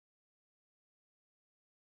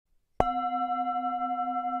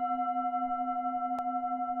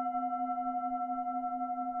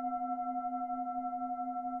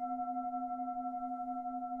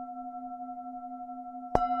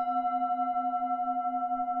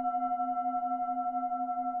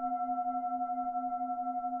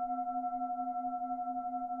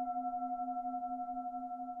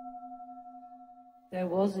There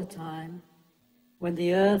was a time when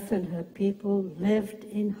the earth and her people lived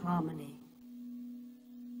in harmony.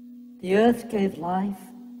 The earth gave life,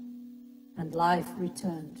 and life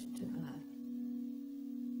returned to her.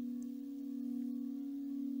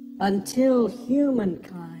 Until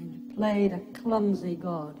humankind played a clumsy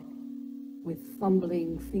god with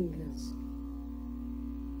fumbling fingers.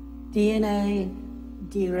 DNA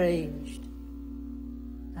deranged,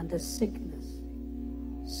 and a sickness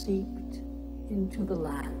seeped into the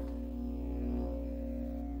land.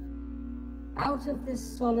 Out of this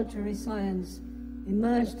solitary science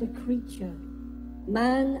emerged a creature,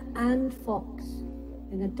 man and fox,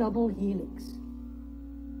 in a double helix,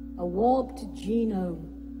 a warped genome,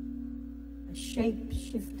 a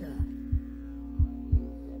shapeshifter,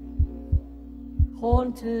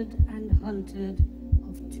 haunted and hunted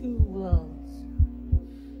of two worlds,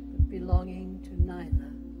 but belonging to neither.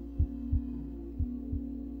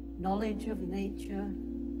 Knowledge of nature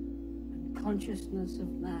and consciousness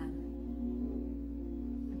of man,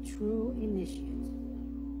 a true initiate,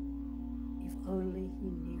 if only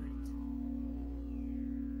he knew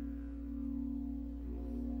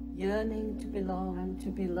it. Yearning to belong and to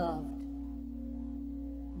be loved,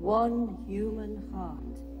 one human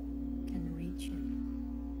heart can reach him,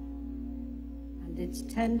 and its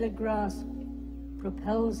tender grasp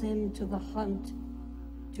propels him to the hunt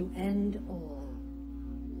to end all.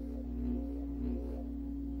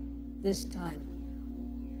 This time,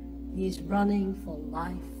 he's running for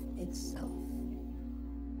life itself.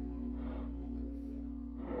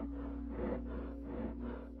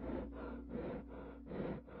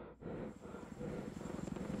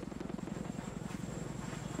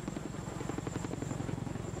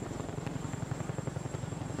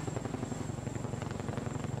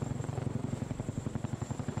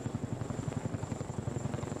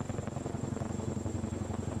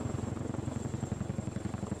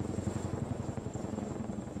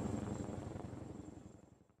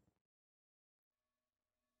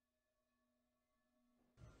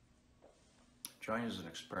 Jonny is an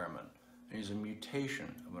experiment, and he's a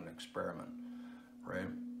mutation of an experiment, right?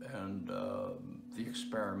 And the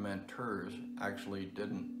experimenters actually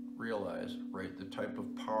didn't realize, right, the type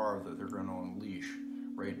of power that they're going to unleash,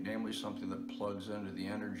 right? Namely, something that plugs into the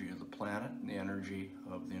energy of the planet and the energy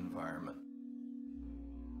of the environment.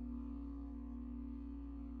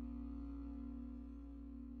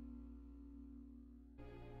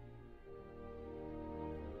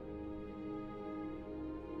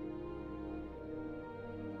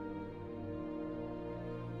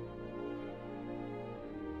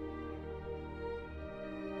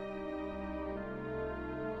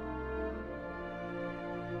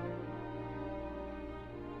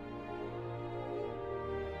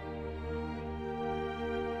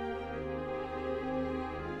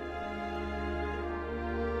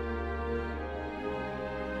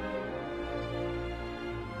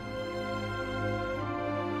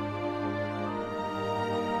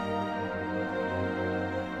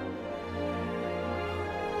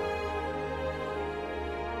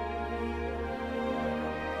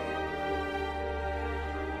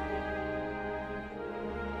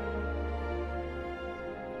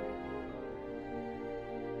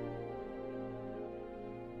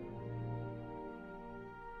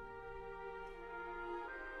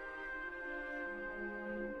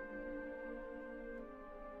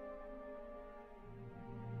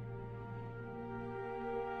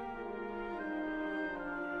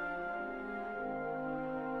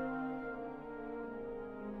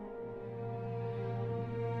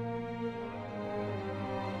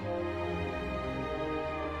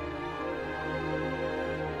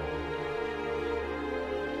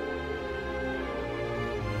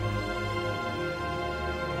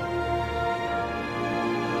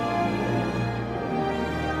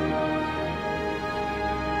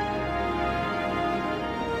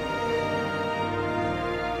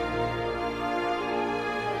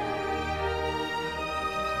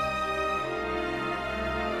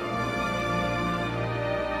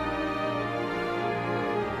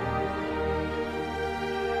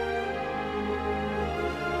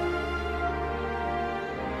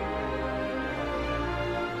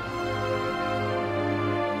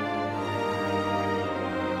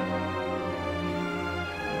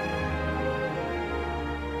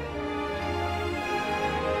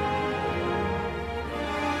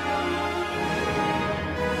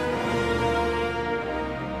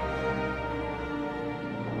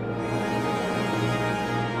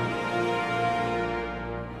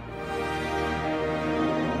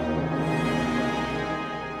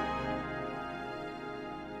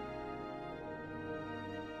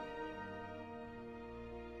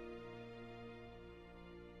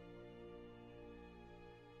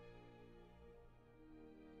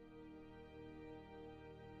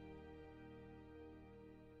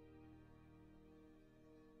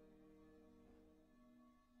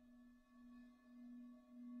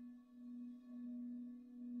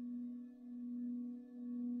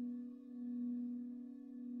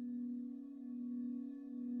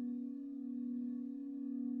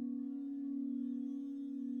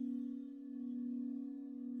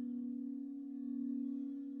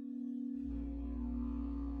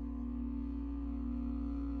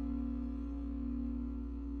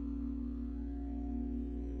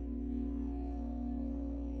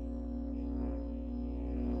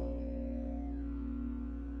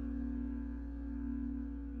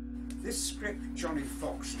 this script, Jonny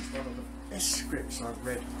Fox, is one of the best scripts I've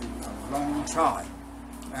read in a long time.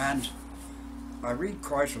 And I read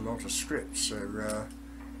quite a lot of scripts, so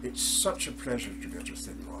it's such a pleasure to get a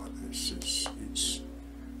thing like this.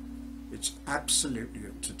 It's absolutely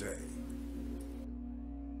up to date.